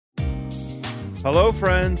Hello,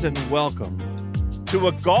 friends, and welcome to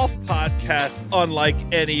a golf podcast unlike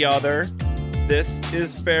any other. This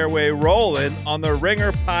is Fairway Rollin' on the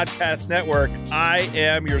Ringer Podcast Network. I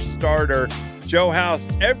am your starter, Joe House.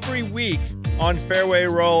 Every week on Fairway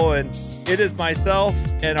Rollin', it is myself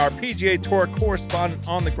and our PGA Tour correspondent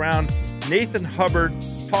on the ground, Nathan Hubbard,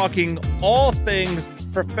 talking all things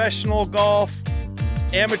professional golf,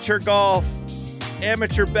 amateur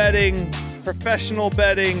betting, professional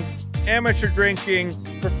betting, amateur drinking,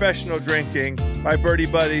 professional drinking, my birdie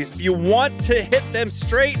buddies. If you want to hit them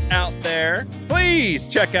straight out there,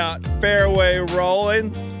 please check out Fairway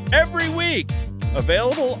Rollin' every week.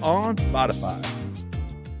 Available on Spotify.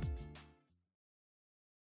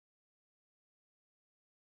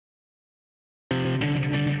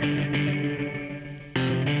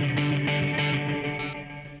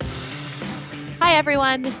 Hi,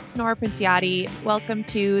 everyone. This is Nora Princiati. Welcome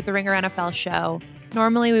to the Ringer NFL show.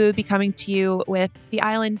 Normally, we would be coming to you with The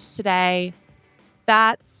Island today.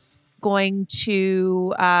 That's going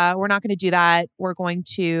to, we're not going to do that. We're going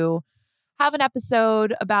to have an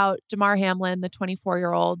episode about Damar Hamlin, the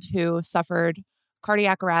 24-year-old who suffered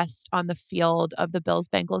cardiac arrest on the field of the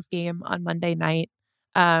Bills-Bengals game on Monday night.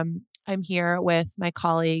 I'm here with my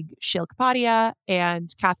colleague, Sheil Kapadia,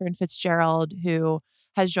 and Catherine Fitzgerald, who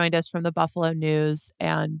has joined us from the Buffalo News.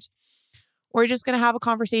 And we're just going to have a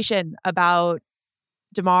conversation about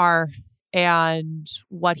Damar and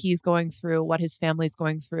what he's going through, what his family's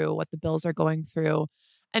going through, what the Bills are going through,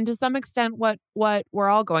 and to some extent what we're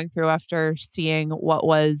all going through after seeing what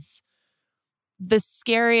was the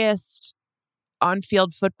scariest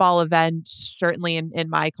on-field football event, certainly in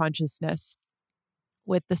my consciousness,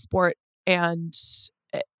 with the sport, and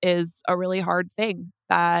it is a really hard thing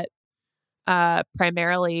that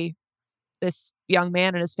primarily this young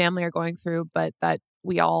man and his family are going through, but that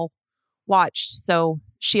we all watched. So,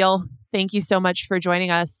 Sheil, thank you so much for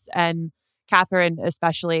joining us. And Catherine,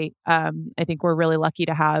 especially, I think we're really lucky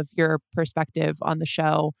to have your perspective on the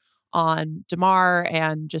show on Damar,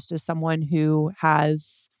 and just as someone who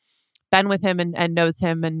has been with him and knows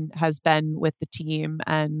him and has been with the team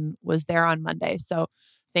and was there on Monday. So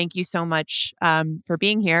thank you so much for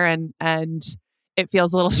being here. And it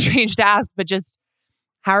feels a little strange to ask, but just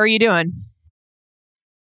how are you doing?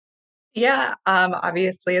 Yeah,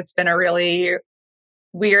 obviously it's been a really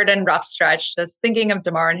weird and rough stretch. Just thinking of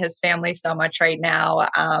Damar and his family so much right now.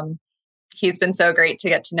 He's been so great to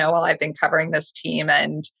get to know while I've been covering this team.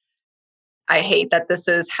 And I hate that this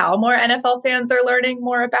is how more NFL fans are learning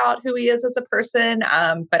more about who he is as a person.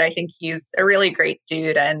 But I think he's a really great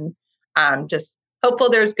dude, and just hopeful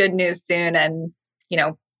there's good news soon. And,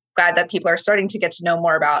 glad that people are starting to get to know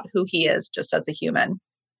more about who he is just as a human.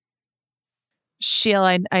 Sheil,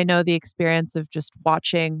 I know the experience of just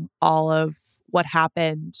watching all of what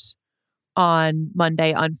happened on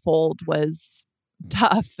Monday unfold was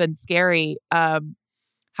tough and scary. How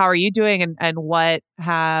are you doing, and what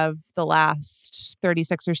have the last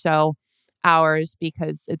 36 or so hours,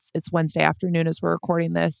 because it's Wednesday afternoon as we're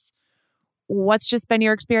recording this, what's just been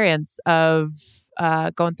your experience of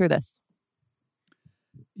going through this?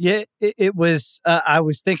 Yeah, it was, I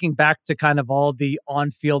was thinking back to kind of all the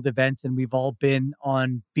on-field events, and we've all been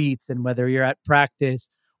on beats, and whether you're at practice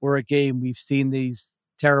or a game, we've seen these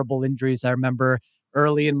terrible injuries. I remember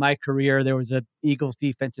early in my career, there was an Eagles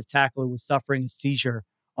defensive tackle who was suffering a seizure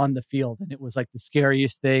on the field, and it was like the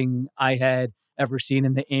scariest thing I had ever seen.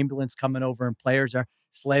 In the ambulance coming over, and players are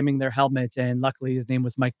slamming their helmets, and luckily his name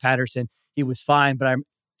was Mike Patterson. He was fine, but I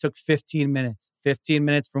took 15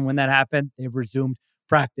 minutes from when that happened. They resumed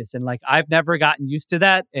practice. And I've never gotten used to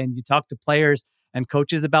that. And you talk to players and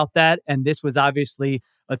coaches about that. And this was obviously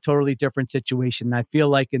a totally different situation. And I feel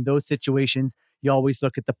like in those situations, you always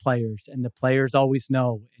look at the players, and the players always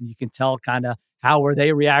know, and you can tell kind of how are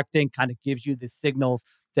they reacting, kind of gives you the signals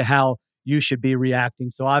to how you should be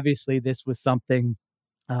reacting. So obviously this was something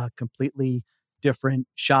completely different,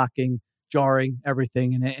 shocking, jarring,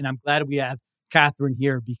 everything. And I'm glad we have Catherine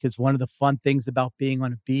here, because one of the fun things about being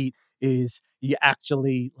on a beat is you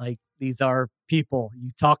actually, these are people. You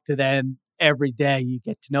talk to them every day. You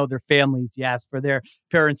get to know their families. You ask for their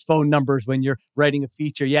parents' phone numbers when you're writing a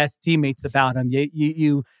feature. You ask teammates about them.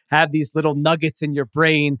 You have these little nuggets in your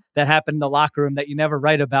brain that happen in the locker room that you never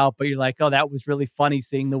write about, but you're like, oh, that was really funny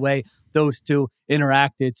seeing the way those two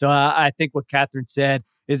interacted. So I think what Catherine said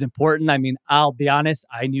is important. I mean, I'll be honest.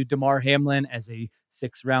 I knew Damar Hamlin as a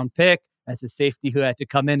 6th-round pick, as a safety who had to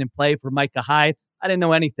come in and play for Micah Hyde. I didn't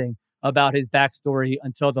know anything about his backstory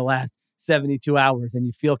until the last 72 hours. And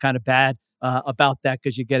you feel kind of bad about that,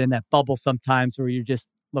 because you get in that bubble sometimes where you're just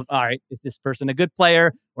look, all right, is this person a good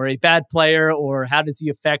player or a bad player, or how does he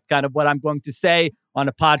affect kind of what I'm going to say on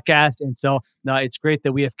a podcast? And so, no, it's great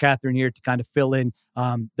that we have Catherine here to kind of fill in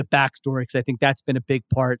the backstory, because I think that's been a big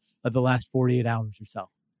part of the last 48 hours or so.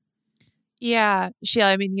 Yeah,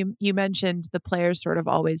 Sheila, I mean, you mentioned the players sort of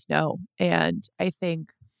always know. And I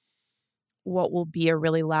think what will be a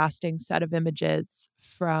really lasting set of images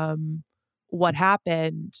from what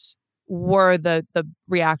happened were the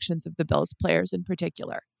reactions of the Bills players in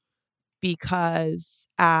particular. Because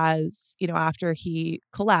as, after he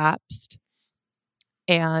collapsed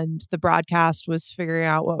and the broadcast was figuring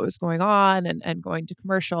out what was going on and going to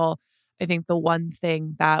commercial, I think the one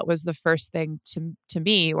thing that was the first thing to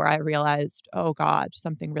me where I realized, oh God,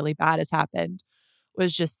 something really bad has happened,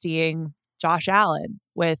 was just seeing Josh Allen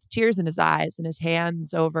with tears in his eyes and his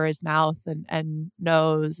hands over his mouth and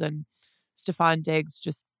nose, and Stephon Diggs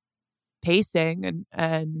just pacing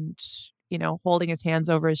and holding his hands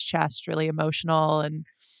over his chest, really emotional. And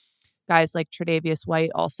guys like Tre'Davious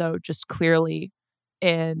White also just clearly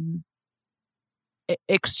in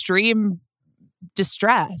extreme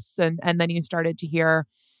distress. And then you started to hear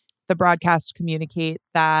the broadcast communicate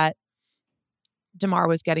that Damar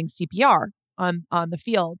was getting CPR on the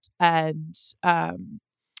field. And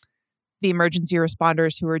the emergency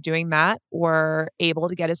responders who were doing that were able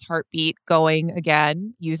to get his heartbeat going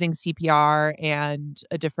again using CPR and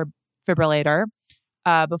a defibrillator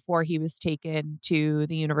before he was taken to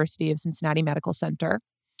the University of Cincinnati Medical Center.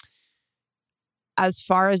 As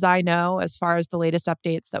far as I know, as far as the latest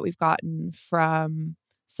updates that we've gotten from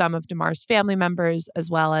some of Damar's family members,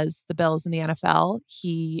 as well as the Bills and the NFL,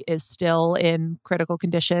 he is still in critical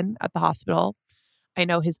condition at the hospital. I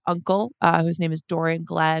know his uncle, whose name is Dorian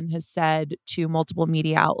Glenn, has said to multiple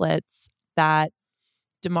media outlets that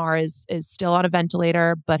Damar is still on a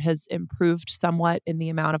ventilator, but has improved somewhat in the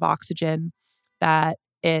amount of oxygen that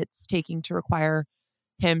it's taking to require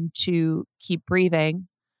him to keep breathing.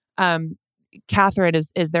 Catherine,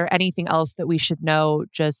 is there anything else that we should know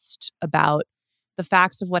just about the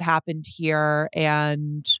facts of what happened here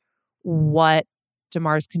and what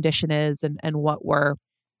Damar's condition is and what we're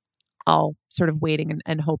all sort of waiting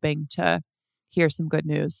and hoping to hear some good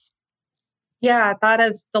news? Yeah, that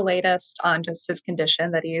is the latest on just his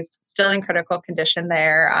condition, that he's still in critical condition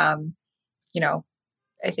there.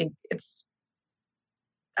 I think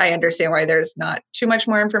I understand why there's not too much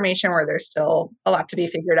more information, where there's still a lot to be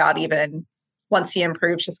figured out, even once he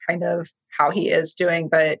improves, just kind of how he is doing.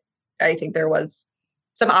 But I think there was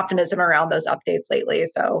some optimism around those updates lately.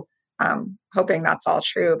 So hoping that's all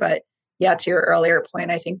true. But yeah, to your earlier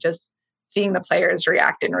point, I think just seeing the players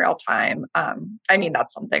react in real time.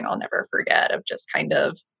 That's something I'll never forget, of just kind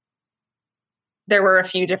of, there were a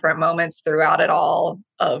few different moments throughout it all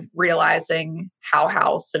of realizing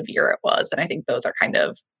how severe it was. And I think those are kind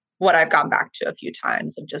of what I've gone back to a few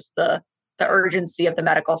times, of just the urgency of the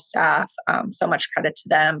medical staff. So much credit to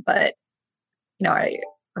them. But, I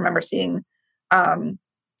remember seeing, one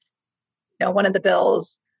of the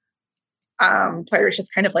Bills players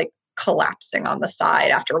just kind of like collapsing on the side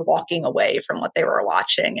after walking away from what they were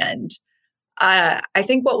watching. And I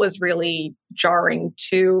think what was really jarring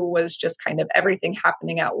too was just kind of everything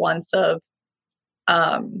happening at once of,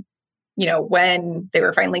 when they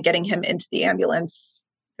were finally getting him into the ambulance,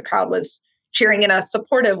 the crowd was cheering in a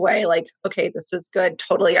supportive way, like, okay, this is good.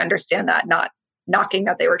 Totally understand that. Not knocking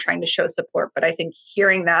that they were trying to show support, but I think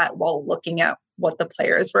hearing that while looking at what the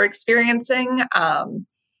players were experiencing,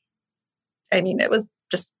 it was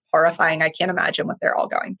just horrifying. I can't imagine what they're all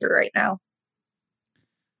going through right now.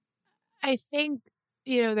 I think,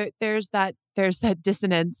 there's that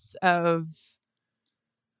dissonance of,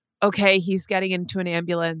 okay, he's getting into an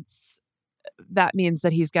ambulance. That means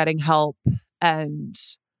that he's getting help, and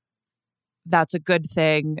that's a good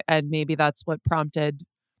thing. And maybe that's what prompted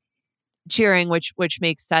cheering, which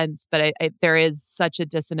makes sense. But there is such a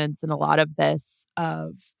dissonance in a lot of this,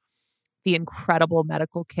 of the incredible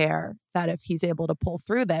medical care that, if he's able to pull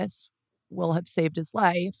through this, will have saved his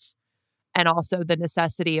life. And also the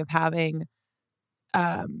necessity of having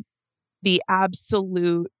the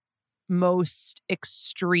absolute most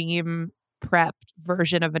extreme prepped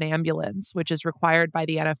version of an ambulance, which is required by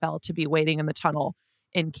the NFL to be waiting in the tunnel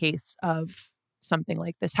in case of something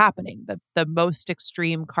like this happening. The most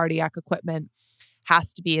extreme cardiac equipment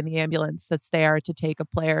has to be in the ambulance that's there to take a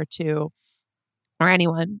player to, or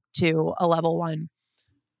anyone to, a level 1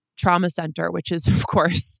 trauma center, which is, of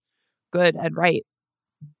course, good and right,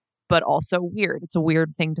 but also weird. It's a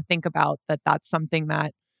weird thing to think about, that's something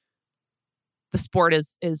that the sport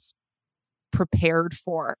is prepared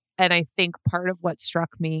for. And I think part of what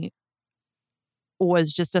struck me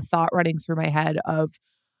was just a thought running through my head of,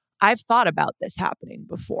 I've thought about this happening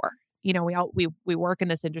before. You know, we work in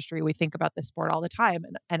this industry, we think about this sport all the time,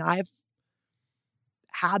 and I've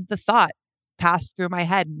had the thought pass through my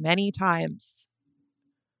head many times.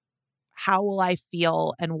 How will I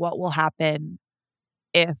feel and what will happen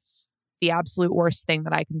if the absolute worst thing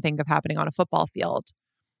that I can think of happening on a football field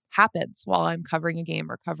happens while I'm covering a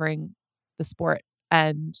game or covering the sport?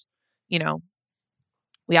 And, you know,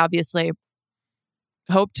 we obviously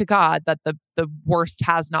hope to God that the worst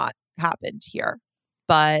has not happened here.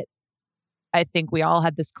 But I think we all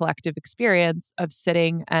had this collective experience of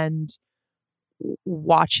sitting and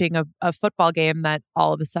watching a football game that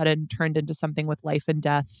all of a sudden turned into something with life and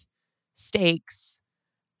death stakes.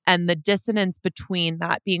 And the dissonance between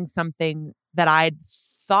that being something that I'd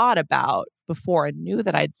thought about before and knew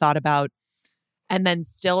that I'd thought about, and then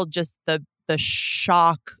still just the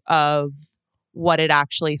shock of what it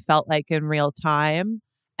actually felt like in real time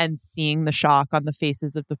and seeing the shock on the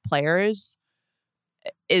faces of the players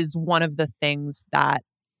is one of the things that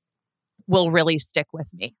will really stick with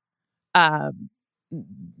me.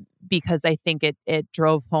 Because I think it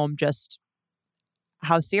drove home just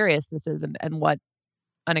how serious this is and what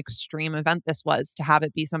an extreme event this was, to have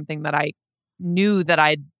it be something that I knew that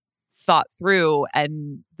I'd thought through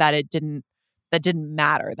and that didn't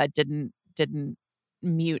matter, that didn't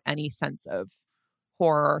mute any sense of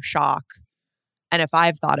horror or shock. And if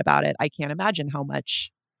I've thought about it, I can't imagine how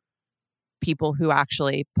much people who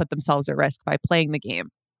actually put themselves at risk by playing the game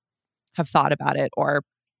have thought about it, or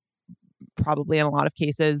probably in a lot of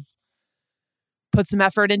cases put some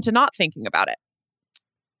effort into not thinking about it.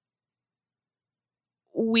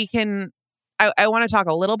 I want to talk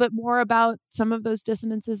a little bit more about some of those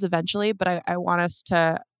dissonances eventually, but I want us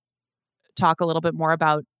to talk a little bit more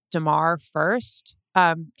about Damar first.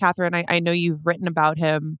 Catherine, I know you've written about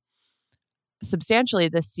him substantially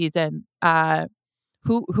this season.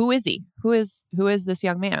 Who is he? Who is this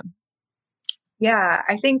young man? Yeah,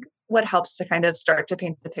 I think what helps to kind of start to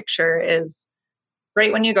paint the picture is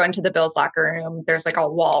right when you go into the Bills locker room, there's like a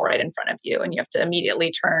wall right in front of you and you have to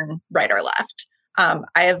immediately turn right or left. I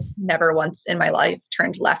have never once in my life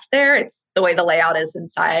turned left there. It's the way the layout is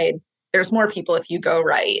inside. There's more people if you go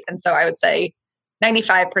right. And so I would say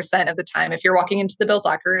 95% of the time, if you're walking into the Bills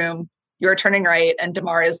locker room, you're turning right and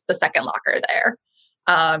Damar is the second locker there.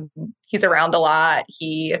 He's around a lot.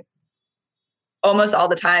 He almost all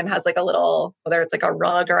the time has like a little, whether it's like a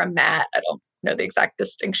rug or a mat, I don't know the exact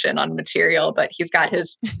distinction on material, but he's got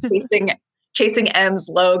his Chasing M's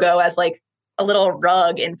logo as like a little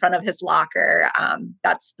rug in front of his locker.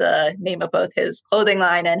 That's the name of both his clothing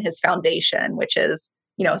line and his foundation, which is,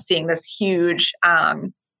 you know, seeing this huge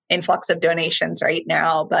influx of donations right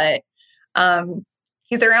now. But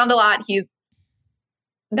he's around a lot. He's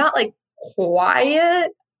not like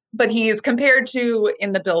quiet, but he's compared to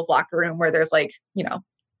in the Bills locker room where there's like, you know,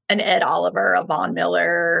 an Ed Oliver, a Von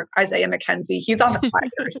Miller, Isaiah McKenzie. He's on the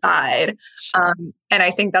quieter side. And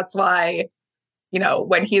I think that's why, you know,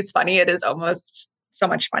 when he's funny, it is almost so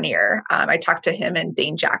much funnier. I talked to him and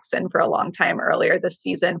Dane Jackson for a long time earlier this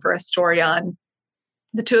season for a story on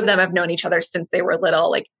the two of them have known each other since they were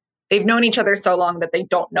little. Like they've known each other so long that they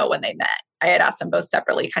don't know when they met. I had asked them both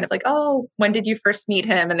separately, kind of like, oh, when did you first meet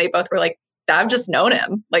him? And they both were like, I've just known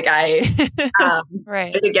him. Like I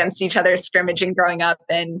right. did against each other scrimmaging growing up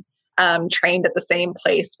and trained at the same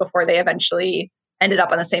place before they eventually ended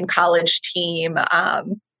up on the same college team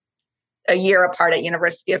a year apart at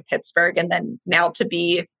University of Pittsburgh. And then now to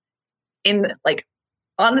be in like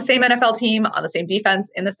on the same NFL team, on the same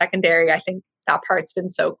defense in the secondary. I think that part's been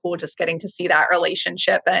so cool, just getting to see that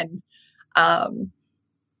relationship and,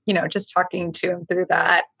 you know, just talking to him through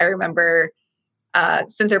that. I remember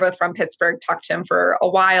since they're both from Pittsburgh, talked to him for a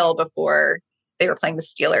while before they were playing the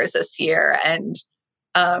Steelers this year. And,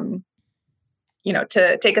 you know,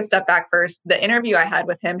 to take a step back first, the interview I had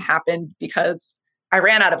with him happened because I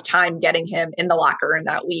ran out of time getting him in the locker room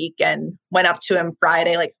that week and went up to him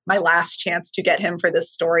Friday, like my last chance to get him for this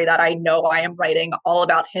story that I know I am writing all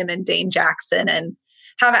about him and Dane Jackson and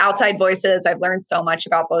have outside voices. I've learned so much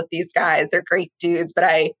about both these guys. They're great dudes, but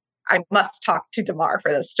I must talk to Damar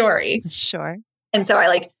for this story. Sure. And so I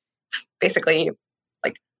like basically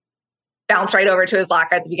like bounced right over to his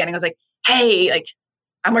locker at the beginning. I was like, hey, like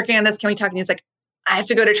I'm working on this. Can we talk? And he's like, I have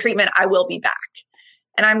to go to treatment. I will be back.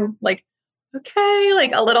 And I'm like, okay,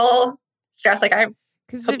 like a little stressed. Like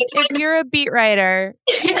because if you're a beat writer,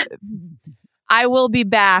 I will be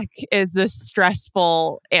back is a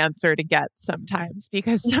stressful answer to get sometimes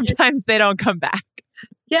because sometimes they don't come back.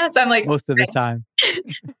 Yeah. So I'm like, most of the time.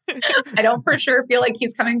 I don't for sure feel like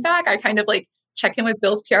he's coming back. I kind of like check in with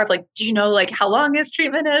Bill's PR of like, do you know like how long his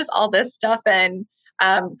treatment is? All this stuff. And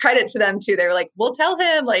credit to them too. They were like, we'll tell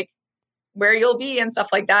him like where you'll be and stuff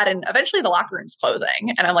like that. And eventually the locker room's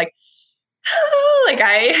closing. And I'm like, like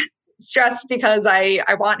I stressed because I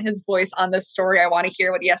want his voice on this story. I want to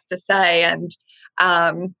hear what he has to say. And,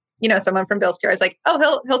 someone from Bill's PR is like,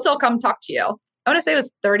 oh, he'll still come talk to you. I want to say it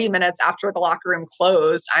was 30 minutes after the locker room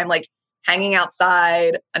closed. I'm like hanging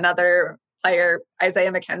outside. Another player,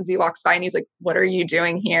 Isaiah McKenzie, walks by and he's like, what are you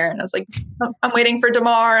doing here? And I was like, oh, I'm waiting for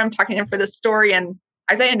Damar. I'm talking to him for this story. And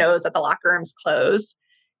Isaiah knows that the locker room's closed.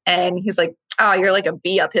 And he's like, oh, you're like a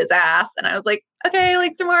bee up his ass. And I was like, okay,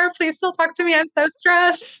 like Damar, please still talk to me. I'm so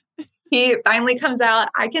stressed. He finally comes out.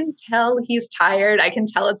 I can tell he's tired. I can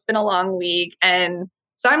tell it's been a long week. And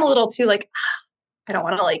so I'm a little too like, I don't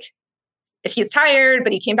want to like, if he's tired,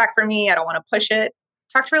 but he came back for me, I don't want to push it.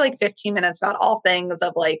 Talked for like 15 minutes about all things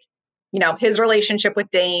of like, his relationship with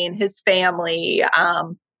Dane, his family,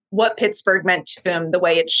 what Pittsburgh meant to him, the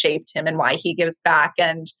way it shaped him and why he gives back.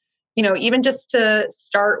 And, even just to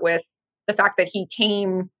start with the fact that he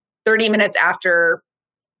came 30 minutes after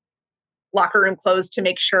locker room closed to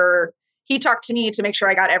make sure he talked to me, to make sure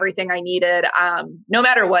I got everything I needed. No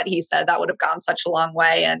matter what he said, that would have gone such a long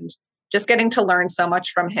way. And just getting to learn so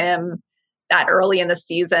much from him that early in the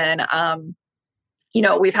season.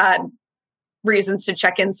 We've had reasons to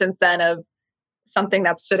check in since then. Of something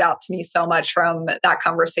that stood out to me so much from that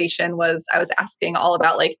conversation was I was asking all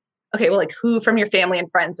about like, okay, well, like who from your family and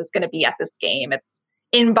friends is going to be at this game? It's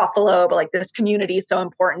in Buffalo, but like this community is so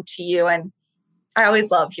important to you. And I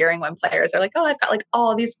always love hearing when players are like, oh, I've got like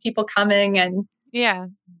all these people coming. And yeah,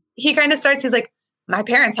 he kind of starts, he's like, my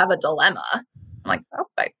parents have a dilemma. I'm like, oh,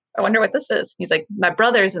 I wonder what this is. He's like, my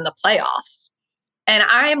brother's in the playoffs. And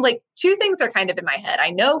I'm like, two things are kind of in my head. I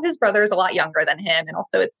know his brother is a lot younger than him. And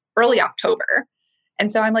also it's early October.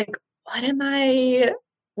 And so I'm like, what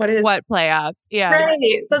playoffs? Yeah.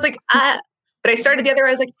 Right. So I was like, but I started the other way.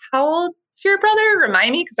 I was like, how old's your brother?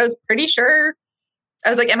 Remind me. Cause I was pretty sure. I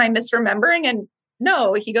was like, am I misremembering? And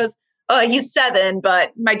no, he goes, oh, he's 7,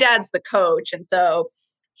 but my dad's the coach. And so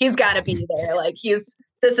he's got to be there. Like this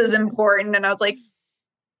is important. And I was like,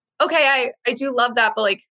 okay, I do love that. But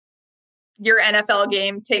like your NFL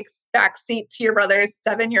game takes backseat to your brother's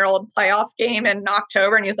 7-year-old playoff game in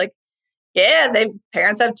October. And he's like, yeah,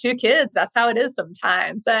 parents have 2 kids. That's how it is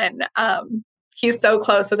sometimes. And he's so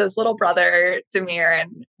close with his little brother, Damar,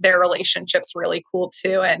 and their relationship's really cool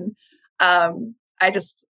too. And I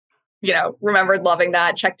just, remembered loving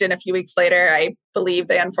that. Checked in a few weeks later. I believe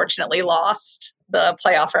they unfortunately lost the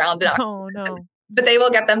playoff round. Oh, no. But they will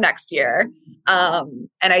get them next year. And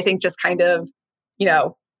I think just kind of,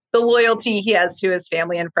 the loyalty he has to his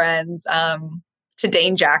family and friends, to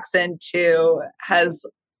Dane Jackson too, has,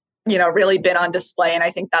 really been on display. And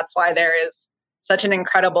I think that's why there is such an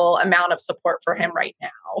incredible amount of support for him right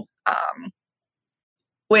now.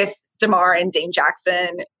 With Damar and Dane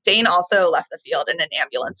Jackson, Dane also left the field in an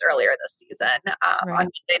ambulance earlier this season on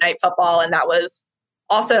Monday Night Football. And that was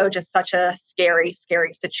also just such a scary,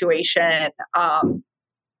 scary situation.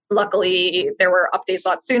 Luckily, there were updates a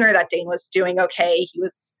lot sooner that Dane was doing okay. He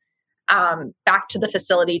was back to the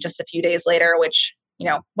facility just a few days later, which,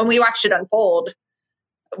 when we watched it unfold,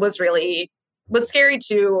 was scary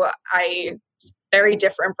too. Very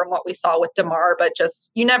different from what we saw with Damar, but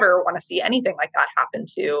just, you never want to see anything like that happen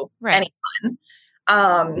to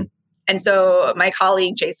anyone. And so my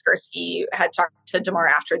colleague, Jay Skursky, had talked to Damar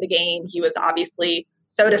after the game. He was obviously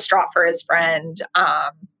so distraught for his friend.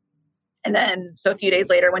 And then, so a few days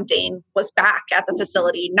later, when Dane was back at the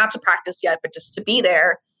facility, not to practice yet, but just to be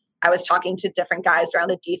there, I was talking to different guys around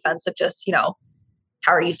the defense of just, how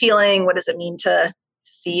are you feeling? What does it mean to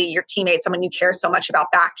see your teammate, someone you care so much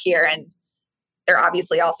about, back here? And they're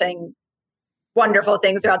obviously all saying wonderful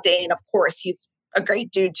things about Dane. Of course, he's a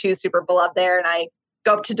great dude too, super beloved there. And I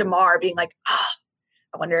go up to Damar being like, I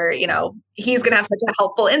wonder, he's going to have such a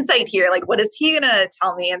helpful insight here. Like, what is he going to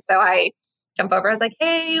tell me? And so I jump over. I was like,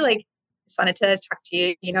 hey, like, just wanted to talk to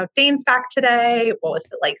you. Dane's back today. What was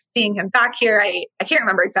it like seeing him back here? I can't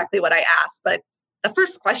remember exactly what I asked, but the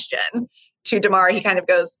first question to Damar, he kind of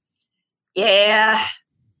goes, yeah,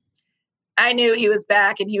 I knew he was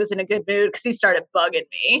back and he was in a good mood because he started bugging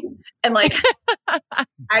me. And like,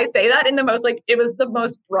 I say that in the most, like, it was the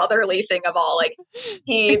most brotherly thing of all. Like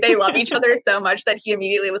they love each other so much that he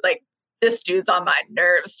immediately was like, this dude's on my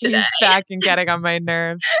nerves today. He's back and getting on my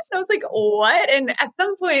nerves. I was like, what? And at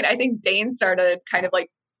some point, I think Dane started kind of like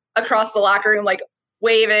across the locker room, like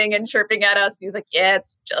waving and chirping at us. And he was like, yeah,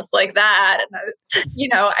 it's just like that. And I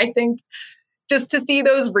was, I think just to see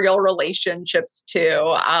those real relationships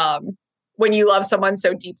too, when you love someone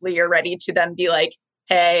so deeply, you're ready to then be like,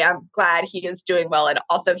 hey, I'm glad he is doing well. And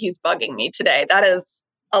also he's bugging me today. That is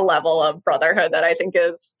a level of brotherhood that I think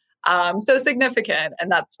is so significant.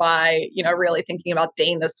 And that's why, really thinking about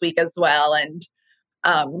Dane this week as well. And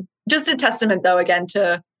just a testament, though, again,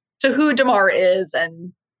 to who Damar is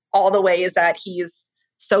and all the ways that he's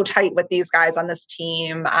so tight with these guys on this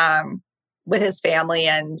team, with his family.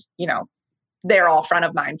 And, they're all front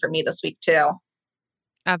of mind for me this week, too.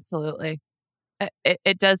 Absolutely.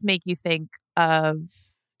 It does make you think of,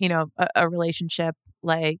 a relationship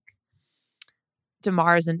like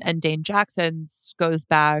Damar's and Dane Jackson's goes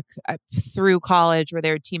back through college where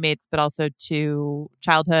they were teammates, but also to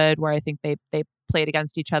childhood where I think they played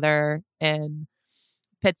against each other in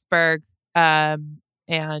Pittsburgh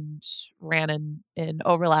and ran in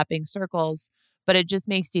overlapping circles. But it just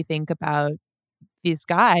makes you think about these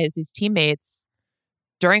guys, these teammates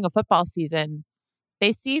during a football season.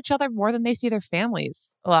 They see each other more than they see their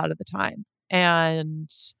families a lot of the time.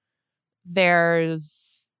 And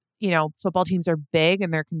there's, football teams are big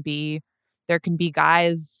and there can be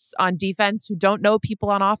guys on defense who don't know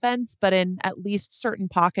people on offense, but in at least certain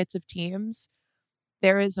pockets of teams,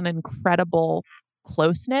 there is an incredible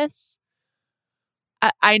closeness.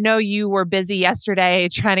 I know you were busy yesterday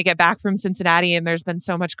trying to get back from Cincinnati, and there's been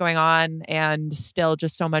so much going on and still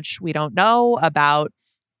just so much we don't know about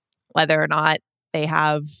whether or not they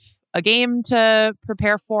have a game to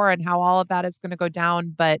prepare for and how all of that is going to go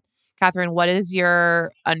down. But Catherine, what is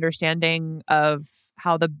your understanding of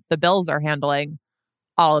how the Bills are handling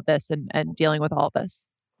all of this and dealing with all of this?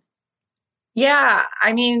 Yeah,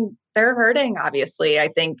 I mean, they're hurting, obviously. I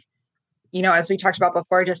think, as we talked about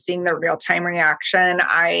before, just seeing the real-time reaction.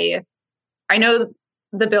 I know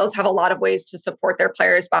the Bills have a lot of ways to support their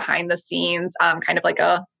players behind the scenes, kind of like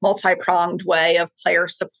a multi-pronged way of player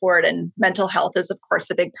support, and mental health is, of course,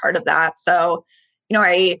 a big part of that. So,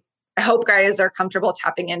 I hope guys are comfortable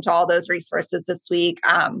tapping into all those resources this week.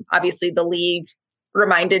 Obviously, the league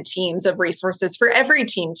reminded teams of resources for every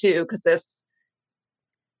team, too, because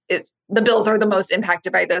the Bills are the most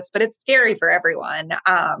impacted by this, but it's scary for everyone.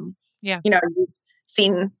 You've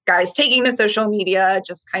seen guys taking to social media,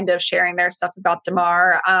 just kind of sharing their stuff about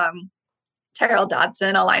Damar. Tyrell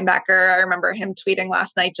Dodson, a linebacker, I remember him tweeting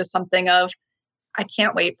last night just something of, I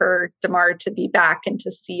can't wait for Damar to be back and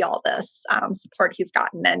to see all this support he's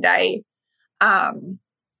gotten. And I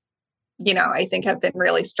think have been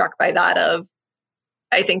really struck by that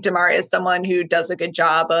I think Damar is someone who does a good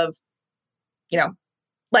job of,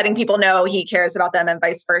 letting people know he cares about them and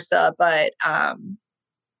vice versa. But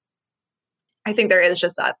I think there is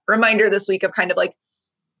just that reminder this week of kind of like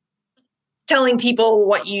telling people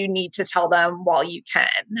what you need to tell them while you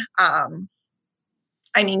can.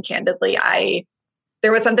 Candidly,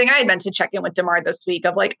 there was something I had meant to check in with Damar this week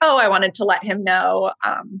of like, I wanted to let him know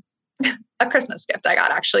a Christmas gift I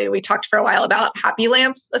got, actually. We talked for a while about happy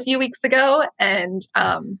lamps a few weeks ago, and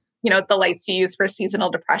the lights you use for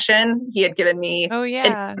seasonal depression. He had given me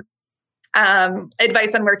advice on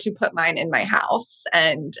where to put mine in my house.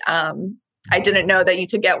 And I didn't know that you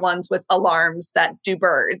could get ones with alarms that do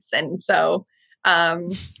birds. And so I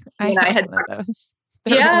had one of those.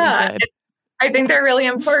 Yeah, really, I think they're really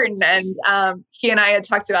important. And he and I had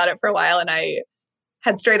talked about it for a while, and I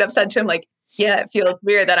had straight up said to him, like, yeah, it feels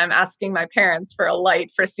weird that I'm asking my parents for a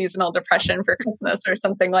light for seasonal depression for Christmas or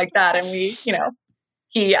something like that. And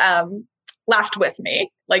he laughed with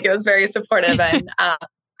me. Like, it was very supportive. And I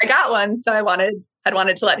got one. So I wanted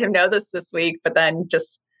to let him know this week, but then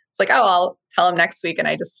it's like, I'll tell him next week. And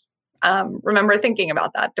I just remember thinking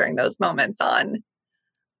about that during those moments on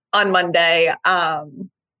Monday. And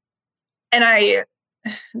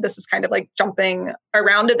this is kind of like jumping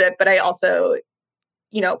around a bit, but I also,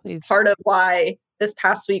 Please. Part of why this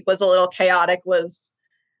past week was a little chaotic was,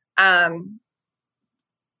 there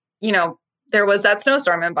was that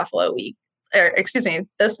snowstorm in Buffalo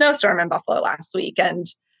the snowstorm in Buffalo last week. And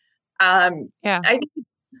I think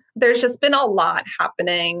there's just been a lot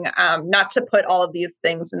happening, not to put all of these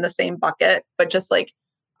things in the same bucket, but just like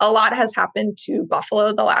a lot has happened to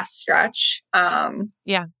Buffalo the last stretch. And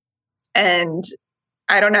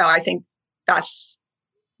I don't know, I think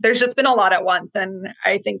there's just been a lot at once. And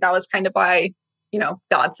I think that was kind of why,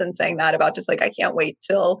 Dodson saying that about just like, I can't wait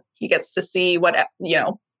till he gets to see what,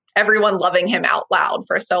 everyone loving him out loud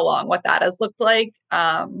for so long, what that has looked like.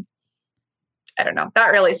 I don't know.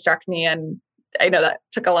 That really struck me. And I know that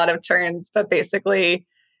took a lot of turns, but basically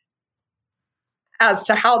as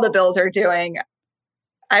to how the Bills are doing,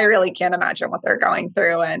 I really can't imagine what they're going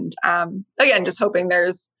through. And again, just hoping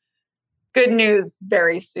there's good news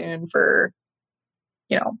very soon for,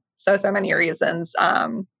 so many reasons.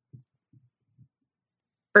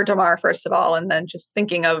 for Damar, first of all, and then just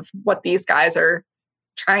thinking of what these guys are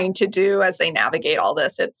trying to do as they navigate all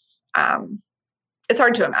this. It's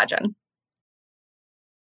hard to imagine.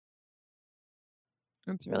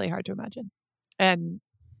 It's really hard to imagine. And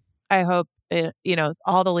I hope,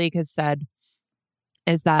 all the league has said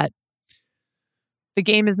is that the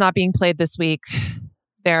game is not being played this week.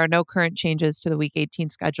 There are no current changes to the Week 18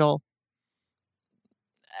 schedule.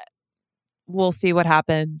 We'll see what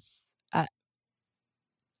happens.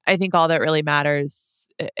 I think all that really matters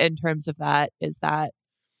in terms of that is that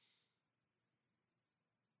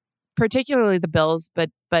particularly the Bills, but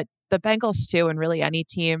the Bengals too, and really any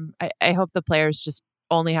team, I hope the players just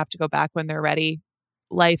only have to go back when they're ready.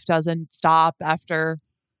 Life doesn't stop after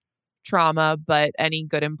trauma, but any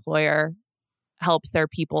good employer helps their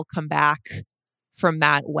people come back from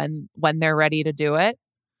that when they're ready to do it.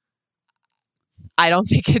 I don't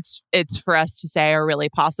think it's for us to say or really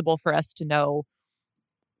possible for us to know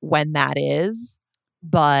when that is,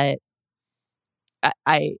 but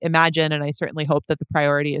I imagine, and I certainly hope that the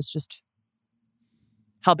priority is just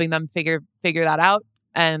helping them figure that out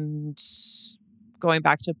and going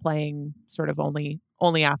back to playing sort of only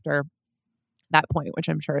after that point, which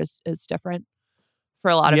I'm sure is different for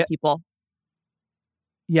a lot of people.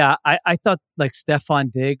 Yeah, I thought like Stefan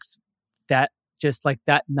Diggs, that just like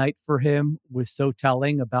that night for him was so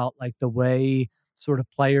telling about like the way sort of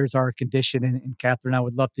players are conditioned. And Catherine, I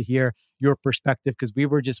would love to hear your perspective because we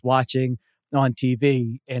were just watching on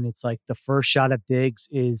TV and it's like the first shot of Diggs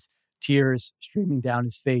is tears streaming down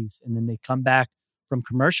his face. And then they come back from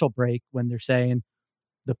commercial break when they're saying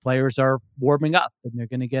the players are warming up and they're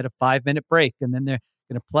going to get a 5-minute break and then they're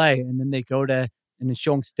going to play. And then they go to, and it's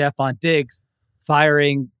showing Stefan Diggs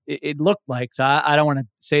firing. It looked like, so I don't want to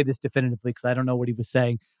say this definitively because I don't know what he was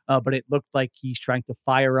saying, but it looked like he's trying to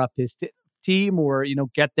fire up his team or,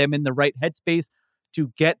 get them in the right headspace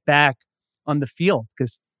to get back on the field.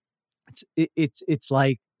 Because it's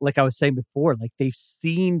like I was saying before, like they've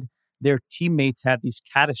seen their teammates have these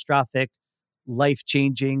catastrophic,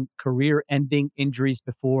 life-changing, career-ending injuries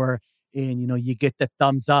before. And, you get the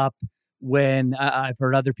thumbs up when I've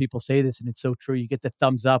heard other people say this, and it's so true. You get the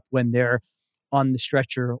thumbs up when they're on the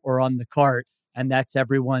stretcher or on the cart, and that's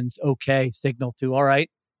everyone's okay signal to, all right,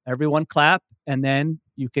 everyone clap. And then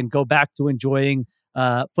you can go back to enjoying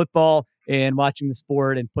football and watching the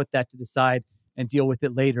sport and put that to the side and deal with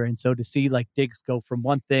it later. And so to see like Diggs go from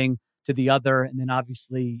one thing to the other, and then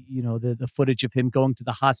obviously, the footage of him going to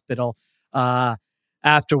the hospital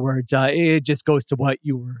afterwards, it just goes to what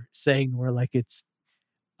you were saying, where like it's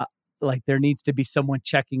like there needs to be someone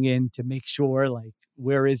checking in to make sure, like,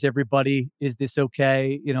 where is everybody? Is this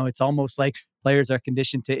okay? It's almost like players are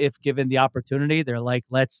conditioned to, if given the opportunity, they're like,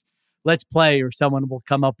 let's play, or someone will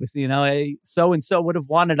come up with, hey, so-and-so would have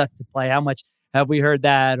wanted us to play. How much have we heard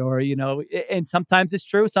that? Or, and sometimes it's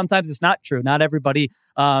true. Sometimes it's not true. Not everybody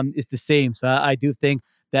is the same. So I do think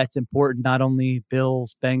that's important. Not only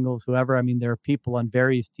Bills, Bengals, whoever. I mean, there are people on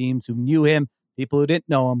various teams who knew him, people who didn't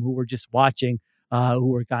know him, who were just watching, who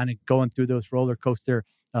were kind of going through those roller coaster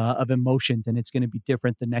of emotions. And it's going to be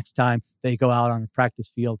different the next time they go out on a practice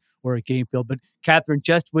field or a game field. But Catherine,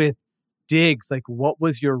 just with Diggs, like what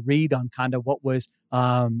was your read on kind of what was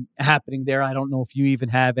happening there? I don't know if you even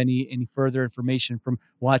have any further information from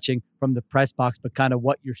watching from the press box, but kind of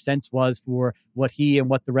what your sense was for what he and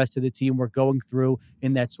what the rest of the team were going through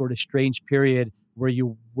in that sort of strange period where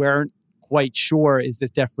you weren't quite sure, is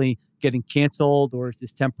this definitely getting canceled or is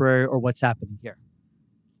this temporary or what's happening here?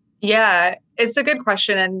 Yeah, it's a good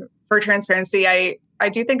question. And for transparency, I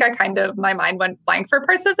do think my mind went blank for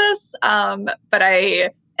parts of this. But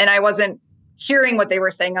I wasn't hearing what they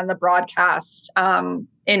were saying on the broadcast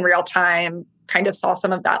in real time, kind of saw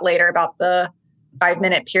some of that later about the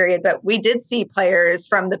 5-minute period. But we did see players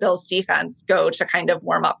from the Bills defense go to kind of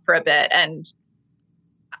warm up for a bit. And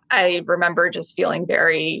I remember just feeling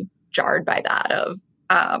very jarred by that of,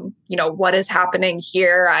 what is happening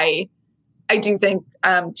here? I do think,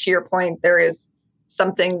 to your point, there is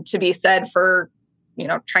something to be said for,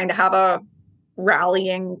 trying to have a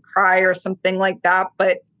rallying cry or something like that.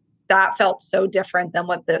 But that felt so different than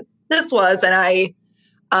what this was. And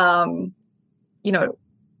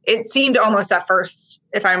it seemed almost at first,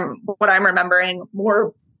 what I'm remembering,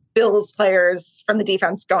 more Bills players from the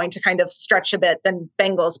defense going to kind of stretch a bit than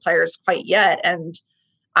Bengals players quite yet. And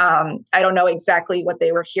I don't know exactly what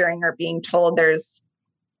they were hearing or being told. There's,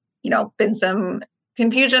 been some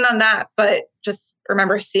confusion on that, but just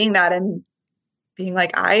remember seeing that and being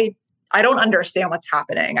like, I don't understand what's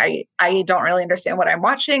happening. I don't really understand what I'm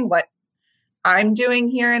watching, what I'm doing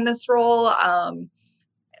here in this role.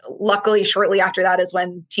 luckily, shortly after that is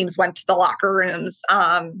when teams went to the locker rooms.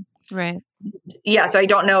 Right. Yeah, so I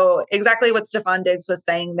don't know exactly what Stephon Diggs was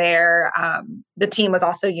saying there. The team was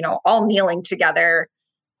also, all kneeling together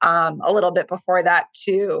a little bit before that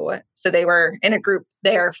too. So they were in a group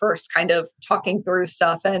there first, kind of talking through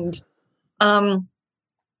stuff. And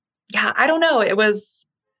yeah, I don't know.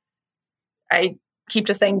 I keep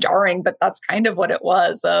just saying jarring, but that's kind of what it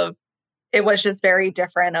was. It was just very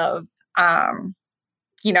different of,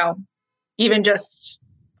 even just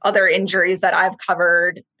other injuries that I've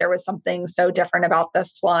covered. There was something so different about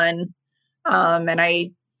this one. And I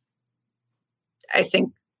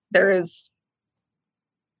think there is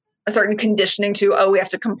a certain conditioning to, we have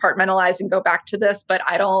to compartmentalize and go back to this, but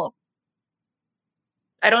I don't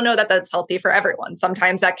know that that's healthy for everyone.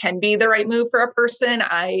 Sometimes that can be the right move for a person.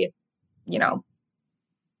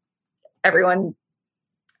 Everyone,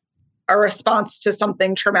 a response to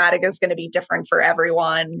something traumatic is going to be different for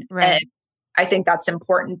everyone. Right. And I think that's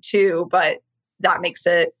important too, but that makes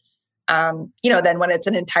it, then when it's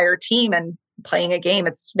an entire team and playing a game,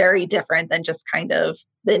 it's very different than just kind of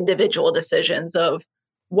the individual decisions of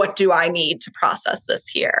what do I need to process this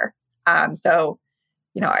here. So,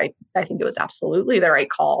 I think it was absolutely the right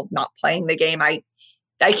call not playing the game. I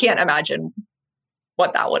can't imagine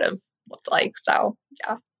what that would have looked like. So,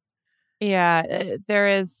 yeah. Yeah, there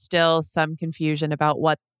is still some confusion about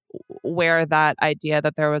where that idea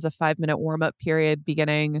that there was a 5-minute warm-up period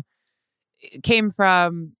beginning came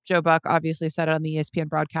from. Joe Buck obviously said it on the ESPN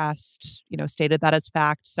broadcast, stated that as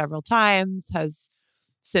fact several times, has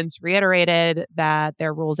since reiterated that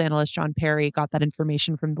their rules analyst, John Perry, got that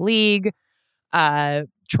information from the league.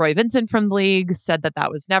 Troy Vincent from the league said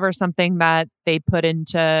that was never something that they put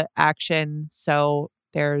into action. So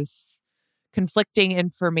there's conflicting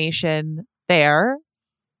information there.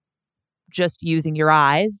 Just using your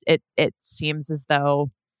eyes, it seems as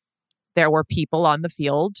though there were people on the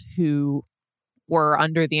field who were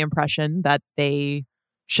under the impression that they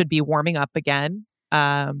should be warming up again,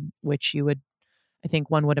 which I think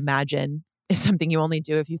one would imagine is something you only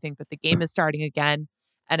do if you think that the game is starting again.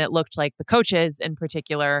 And it looked like the coaches in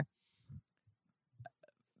particular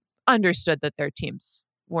understood that their teams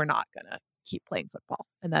were not going to keep playing football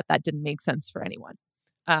and that didn't make sense for anyone.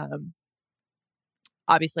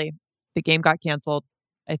 Obviously, the game got canceled.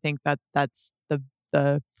 I think that was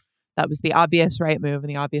the obvious right move, and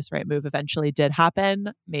the obvious right move eventually did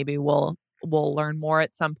happen. Maybe we'll learn more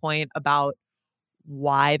at some point about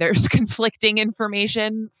why there's conflicting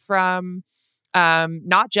information from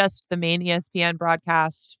not just the main ESPN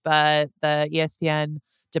broadcast, but the ESPN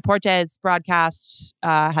Deportes broadcast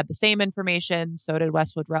had the same information. So did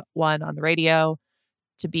Westwood One on the radio.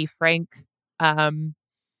 To be frank,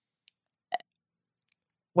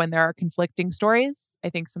 when there are conflicting stories, I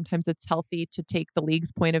think sometimes it's healthy to take the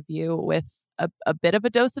league's point of view with a bit of a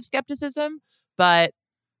dose of skepticism, but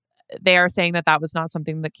they are saying that was not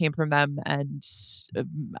something that came from them. And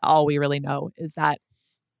all we really know is that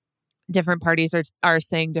different parties are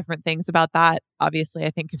saying different things about that. Obviously,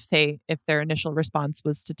 I think if their initial response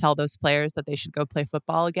was to tell those players that they should go play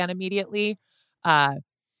football again immediately,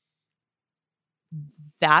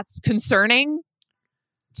 that's concerning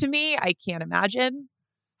to me. I can't imagine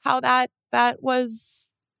how that was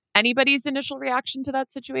anybody's initial reaction to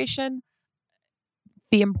that situation.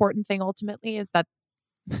 The important thing ultimately is that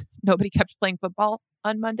nobody kept playing football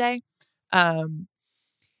on Monday.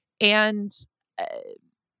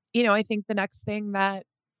 I think the next thing that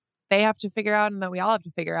they have to figure out and that we all have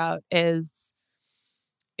to figure out is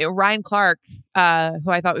Ryan Clark, who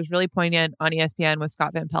I thought was really poignant on ESPN with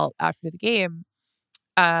Scott Van Pelt after the game.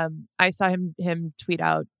 I saw him tweet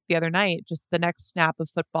out the other night, just the next snap of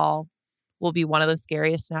football will be one of the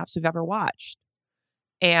scariest snaps we've ever watched.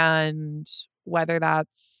 And whether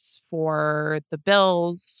that's for the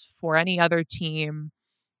Bills, for any other team,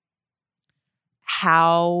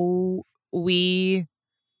 how we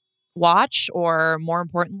watch, or more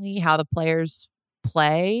importantly, how the players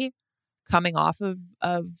play coming off of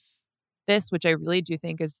this, which I really do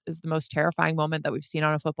think is the most terrifying moment that we've seen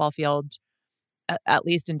on a football field, at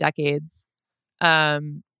least in decades.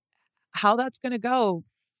 How that's going to go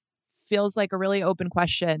feels like a really open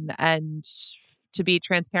question. And to be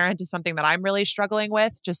transparent is something that I'm really struggling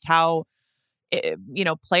with, just how,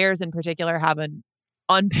 players in particular have an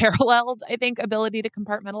unparalleled, I think, ability to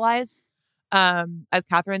compartmentalize. As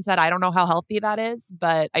Catherine said, I don't know how healthy that is,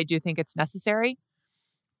 but I do think it's necessary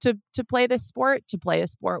to play this sport, to play a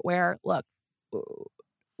sport where, look,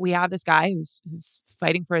 we have this guy who's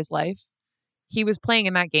fighting for his life. He was playing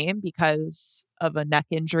in that game because of a neck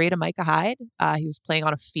injury to Micah Hyde. He was playing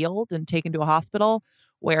on a field and taken to a hospital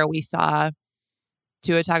where we saw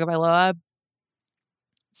Tua Tagovailoa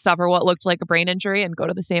suffer what looked like a brain injury and go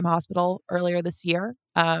to the same hospital earlier this year.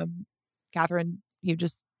 Catherine, you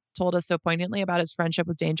just told us so poignantly about his friendship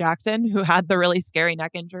with Dane Jackson, who had the really scary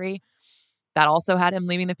neck injury that also had him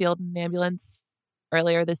leaving the field in an ambulance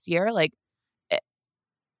earlier this year. Like,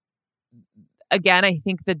 again, I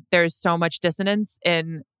think that there's so much dissonance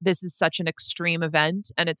in this is such an extreme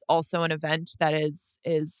event, and it's also an event that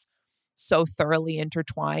is so thoroughly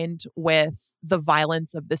intertwined with the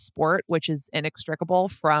violence of the sport, which is inextricable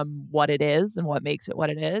from what it is and what makes it what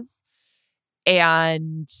it is.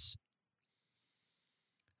 And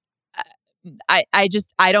I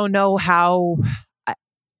don't know how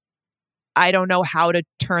I don't know how to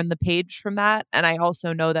turn the page from that. And I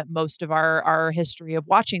also know that most of our history of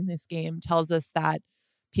watching this game tells us that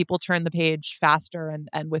people turn the page faster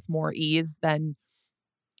and with more ease than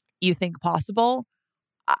you think possible.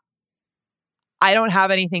 I don't have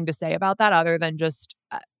anything to say about that other than just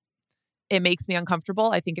it makes me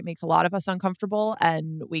uncomfortable. I think it makes a lot of us uncomfortable,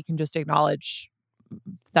 and we can just acknowledge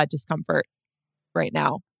that discomfort right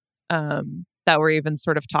now. That we're even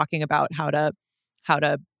sort of talking about how to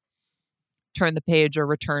turn the page or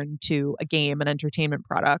return to a game, an entertainment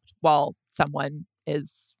product, while someone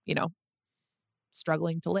is,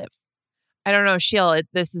 struggling to live. I don't know, Sheila,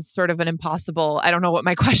 this is sort of an impossible, I don't know what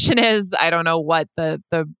my question is. I don't know what the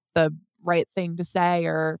right thing to say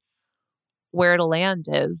or where to land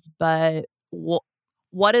is, but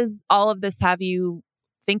what does all of this have you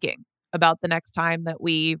thinking about the next time that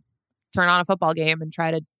we turn on a football game and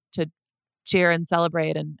try to cheer and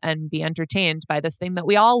celebrate and be entertained by this thing that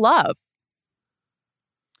we all love?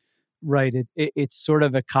 Right. It's sort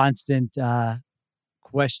of a constant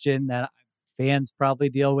question that fans probably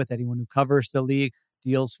deal with. Anyone who covers the league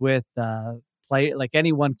deals with. Like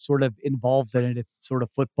anyone sort of involved in it, if sort of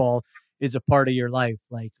football is a part of your life.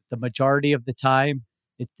 Like the majority of the time,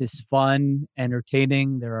 it's this fun,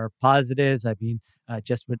 entertaining. There are positives. I mean,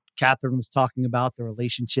 just what Catherine was talking about, the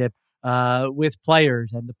relationship with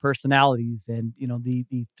players and the personalities, and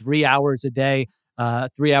the 3 hours a day,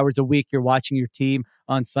 3 hours a week you're watching your team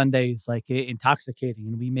on Sundays, like intoxicating,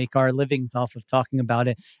 and we make our livings off of talking about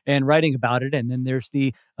it and writing about it. And then there's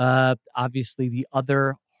the obviously the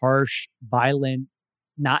other harsh, violent,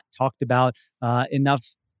 not talked about enough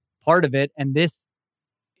part of it. And this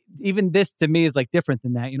to me is like different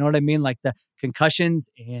than that. You know what I mean? Like the concussions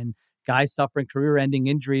and guys suffering career-ending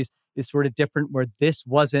injuries is sort of different, where this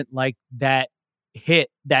wasn't like that hit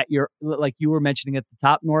that you're like you were mentioning at the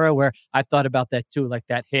top, Nora, where I thought about that too, like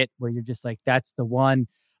that hit where you're just like, that's the one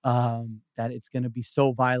that it's going to be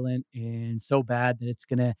so violent and so bad that it's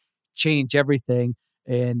going to change everything.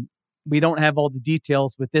 And we don't have all the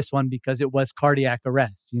details with this one because it was cardiac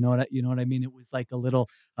arrest. You know what I mean? It was like a little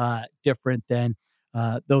different than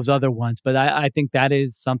those other ones. But I think that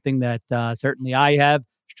is something that certainly I have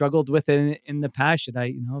struggled with in the past. Should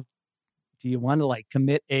I, do you want to like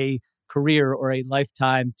commit a career or a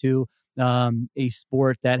lifetime to a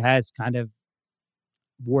sport that has kind of,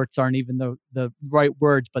 warts aren't even the right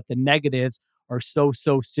words, but the negatives are so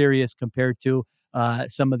serious compared to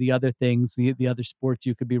some of the other things, the other sports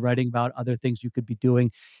you could be writing about, other things you could be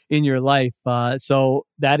doing in your life. So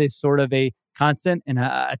that is sort of a constant. And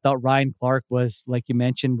I thought Ryan Clark was, like you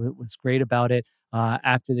mentioned, was great about it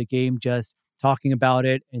after the game, just talking about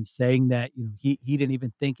it and saying that, he didn't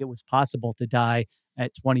even think it was possible to die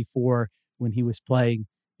at 24 when he was playing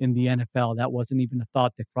in the NFL. That wasn't even a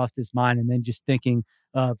thought that crossed his mind. And then just thinking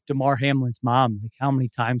of Damar Hamlin's mom, like how many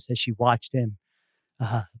times has she watched him,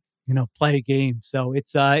 play a game? So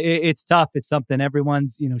it's tough. It's something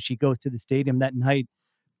everyone's, she goes to the stadium that night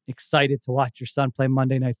excited to watch her son play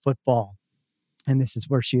Monday Night Football. And this is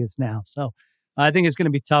where she is now. So I think it's going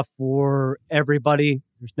to be tough for everybody.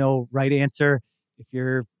 There's no right answer. If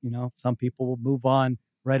you're, some people will move on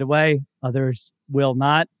right away, others will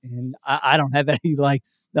not. And I don't have any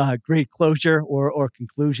great closure or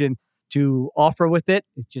conclusion to offer with it.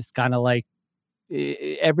 It's just kind of like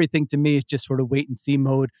everything to me is just sort of wait and see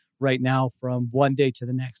mode right now, from one day to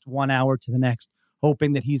the next, 1 hour to the next,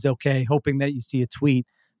 hoping that he's okay, hoping that you see a tweet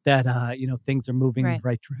that, things are moving in the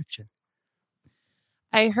right direction.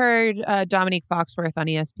 I heard Dominique Foxworth on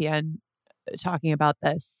ESPN talking about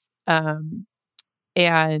this. And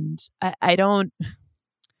I don't,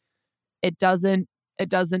 it doesn't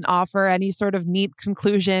offer any sort of neat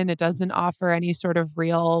conclusion. It doesn't offer any sort of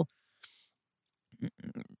real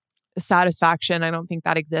satisfaction. I don't think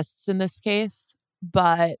that exists in this case,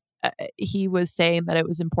 but he was saying that it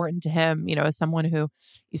was important to him, as someone who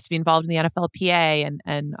used to be involved in the NFLPA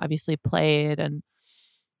and obviously played and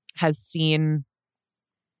has seen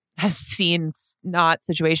has seen not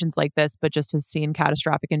situations like this, but just has seen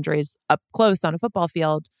catastrophic injuries up close on a football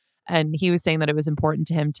field. And he was saying that it was important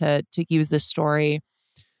to him to use this story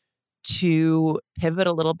to pivot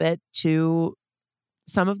a little bit to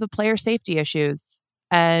some of the player safety issues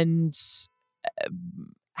and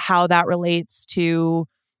how that relates to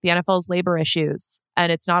the NFL's labor issues.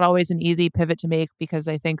 And it's not always an easy pivot to make, because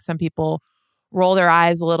I think some people roll their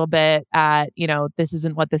eyes a little bit at, this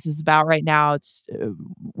isn't what this is about right now. It's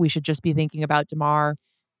we should just be thinking about Damar.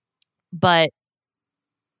 But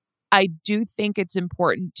I do think it's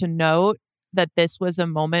important to note that this was a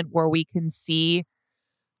moment where we can see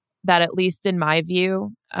that, at least in my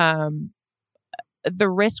view, the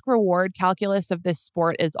risk reward calculus of this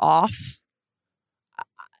sport is off.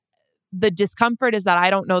 The discomfort is that I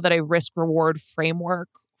don't know that a risk reward framework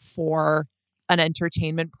for an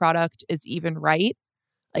entertainment product is even right.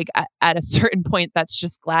 Like at a certain point, that's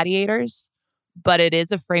just gladiators, but it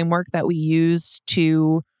is a framework that we use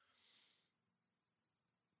to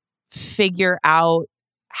figure out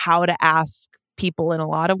how to ask people in a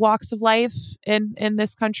lot of walks of life in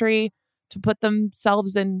this country to put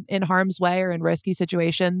themselves in harm's way or in risky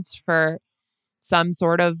situations for some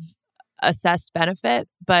sort of assessed benefit.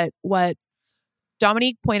 But what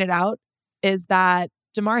Dominique pointed out is that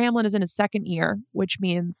Damar Hamlin is in his second year, which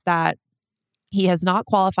means that he has not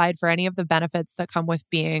qualified for any of the benefits that come with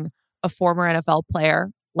being a former NFL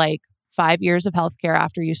player, like 5 years of healthcare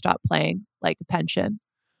after you stop playing, like a pension.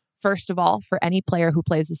 First of all, for any player who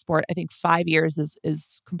plays the sport, I think 5 years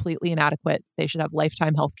is completely inadequate. They should have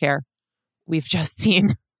lifetime healthcare. We've just seen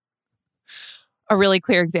a really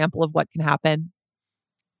clear example of what can happen.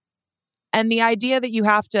 And the idea that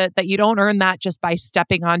you don't earn that just by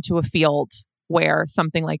stepping onto a field where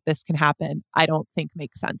something like this can happen, I don't think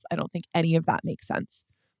makes sense. I don't think any of that makes sense,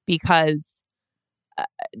 because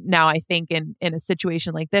now I think in a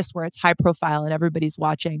situation like this where it's high profile and everybody's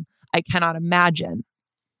watching, I cannot imagine.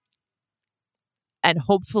 And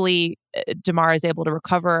hopefully Damar is able to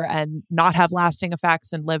recover and not have lasting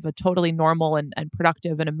effects and live a totally normal and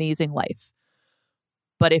productive and amazing life.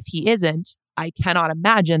 But if he isn't, I cannot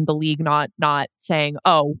imagine the league not saying,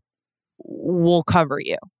 "Oh, we'll cover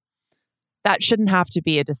you." That shouldn't have to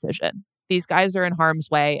be a decision. These guys are in harm's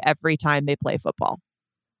way every time they play football.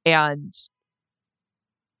 And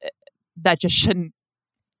that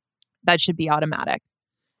should be automatic.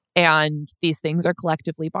 And these things are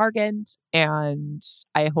collectively bargained. And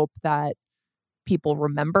I hope that people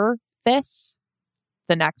remember this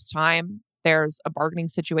the next time there's a bargaining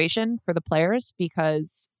situation for the players,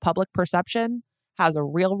 because public perception has a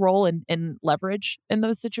real role in leverage in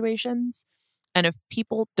those situations. And if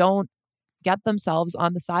people don't get themselves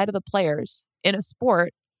on the side of the players in a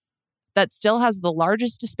sport that still has the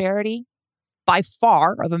largest disparity by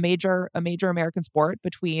far of a major American sport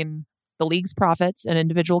between the league's profits and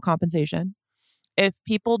individual compensation, if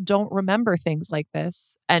people don't remember things like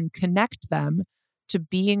this and connect them to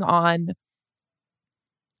being on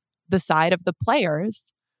the side of the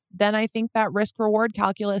players, then I think that risk reward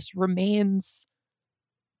calculus remains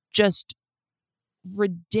just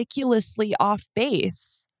ridiculously off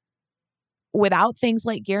base without things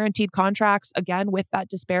like guaranteed contracts, again, with that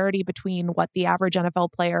disparity between what the average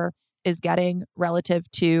NFL player is getting relative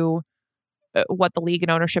to what the league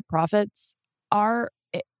and ownership profits are.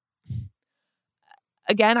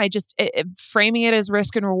 Again, framing it as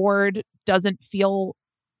risk and reward doesn't feel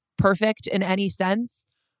perfect in any sense.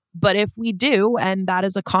 But if we do, and that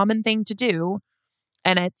is a common thing to do,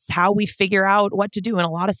 and it's how we figure out what to do in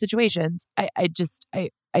a lot of situations, it's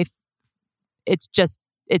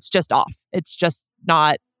just off. It's just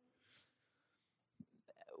not.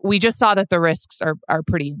 We just saw that the risks are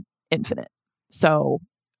pretty infinite. So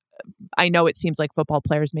I know it seems like football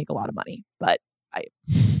players make a lot of money, but I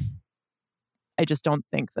just don't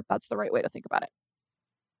think that that's the right way to think about it.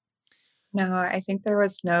 No, I think there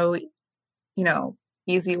was no,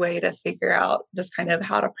 easy way to figure out just kind of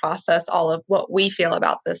how to process all of what we feel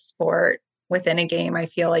about this sport within a game. I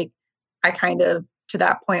feel like I kind of, to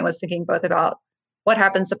that point, was thinking both about what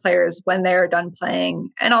happens to players when they're done playing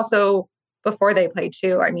and also before they play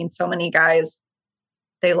too. I mean, so many guys,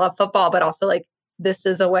 they love football, but also like this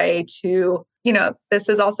is a way to, this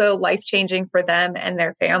is also life-changing for them and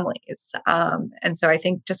their families. And so I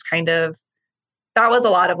think just kind of, that was a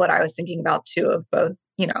lot of what I was thinking about too, of both,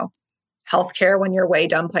 healthcare when you're way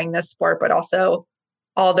done playing this sport, but also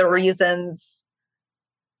all the reasons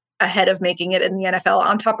ahead of making it in the NFL,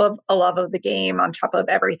 on top of a love of the game, on top of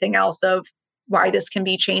everything else of why this can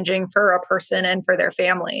be changing for a person and for their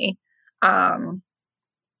family.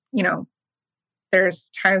 There's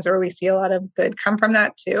times where we see a lot of good come from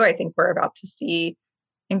that too. I think we're about to see,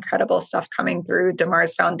 incredible stuff coming through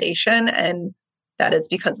Damar's foundation. And that is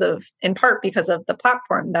in part because of the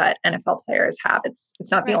platform that NFL players have. It's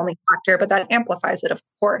not the only factor, but that amplifies it, of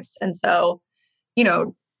course. And so,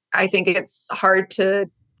 I think it's hard to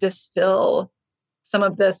distill some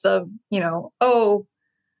of this of,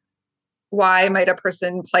 why might a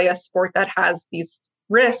person play a sport that has these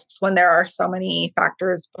risks when there are so many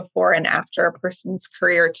factors before and after a person's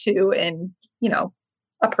career too in,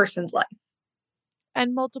 a person's life.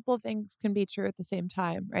 And multiple things can be true at the same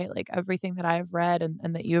time, right? Like everything that I've read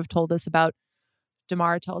and that you have told us about,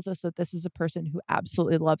 Damar tells us that this is a person who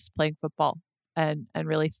absolutely loves playing football and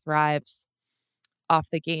really thrives off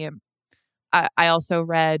the game. I also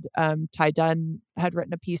read Ty Dunn had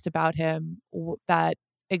written a piece about him that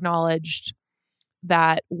acknowledged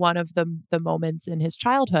that one of the moments in his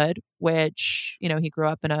childhood, which, he grew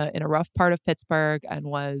up in a rough part of Pittsburgh and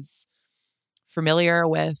was familiar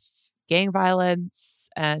with gang violence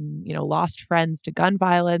and, lost friends to gun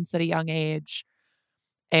violence at a young age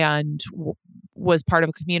and was part of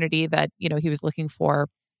a community that, he was looking for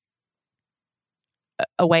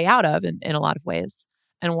a way out of in a lot of ways.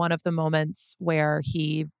 And one of the moments where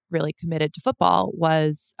he really committed to football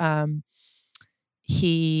was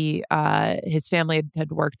his family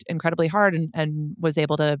had worked incredibly hard and was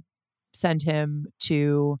able to send him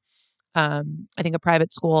to, I think, a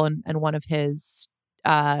private school. And one of his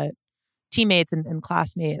teammates and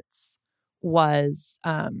classmates was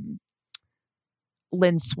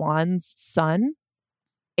Lynn Swan's son.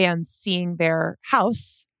 And seeing their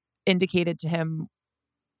house indicated to him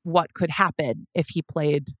what could happen if he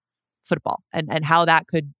played football and how that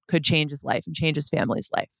could change his life and change his family's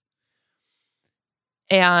life.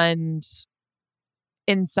 And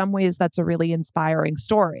in some ways, that's a really inspiring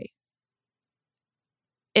story.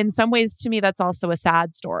 In some ways, to me, that's also a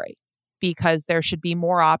sad story because there should be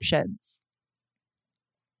more options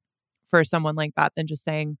for someone like that than just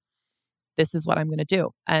saying, this is what I'm going to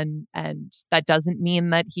do. And that doesn't mean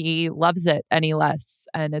that he loves it any less.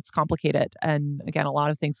 And it's complicated. And again, a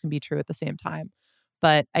lot of things can be true at the same time.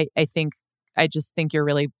 But I just think you're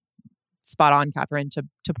really spot on, Catherine,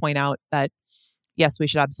 to point out that, yes, we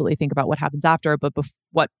should absolutely think about what happens after, but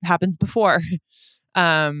what happens before.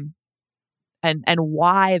 And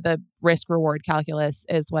why the risk reward calculus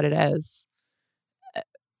is what it is.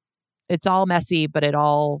 It's all messy, but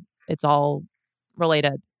it's all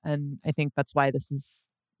related. And I think that's why this is,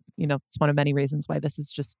 it's one of many reasons why this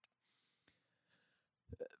is just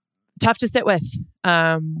tough to sit with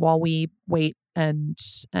while we wait and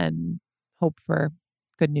hope for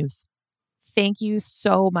good news. Thank you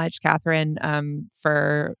so much, Catherine,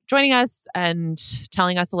 for joining us and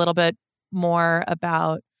telling us a little bit more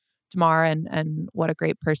about Damar and what a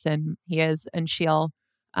great person he is. And she'll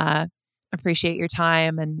appreciate your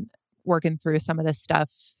time and working through some of this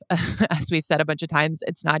stuff. As we've said a bunch of times,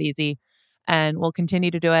 it's not easy, and we'll continue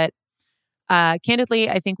to do it. Candidly,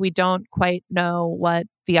 I think we don't quite know what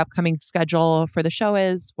the upcoming schedule for the show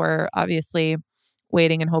is. We're obviously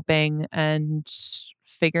waiting and hoping and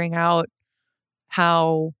figuring out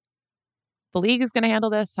how the league is going to handle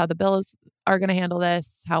this, how the Bills are going to handle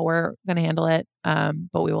this, how we're going to handle it.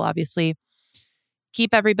 But we will obviously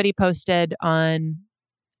keep everybody posted on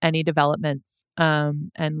any developments.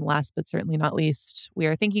 And last but certainly not least, we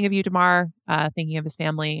are thinking of you, Damar, thinking of his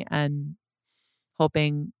family, and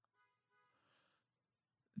hoping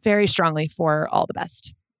very strongly for all the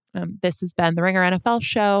best. This has been the Ringer NFL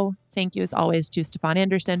show. Thank you, as always, to Stefan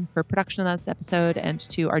Anderson for production of this episode and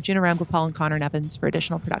to Arjuna Ramgopal and Connor Nevins for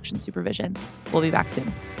additional production supervision. We'll be back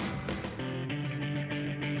soon.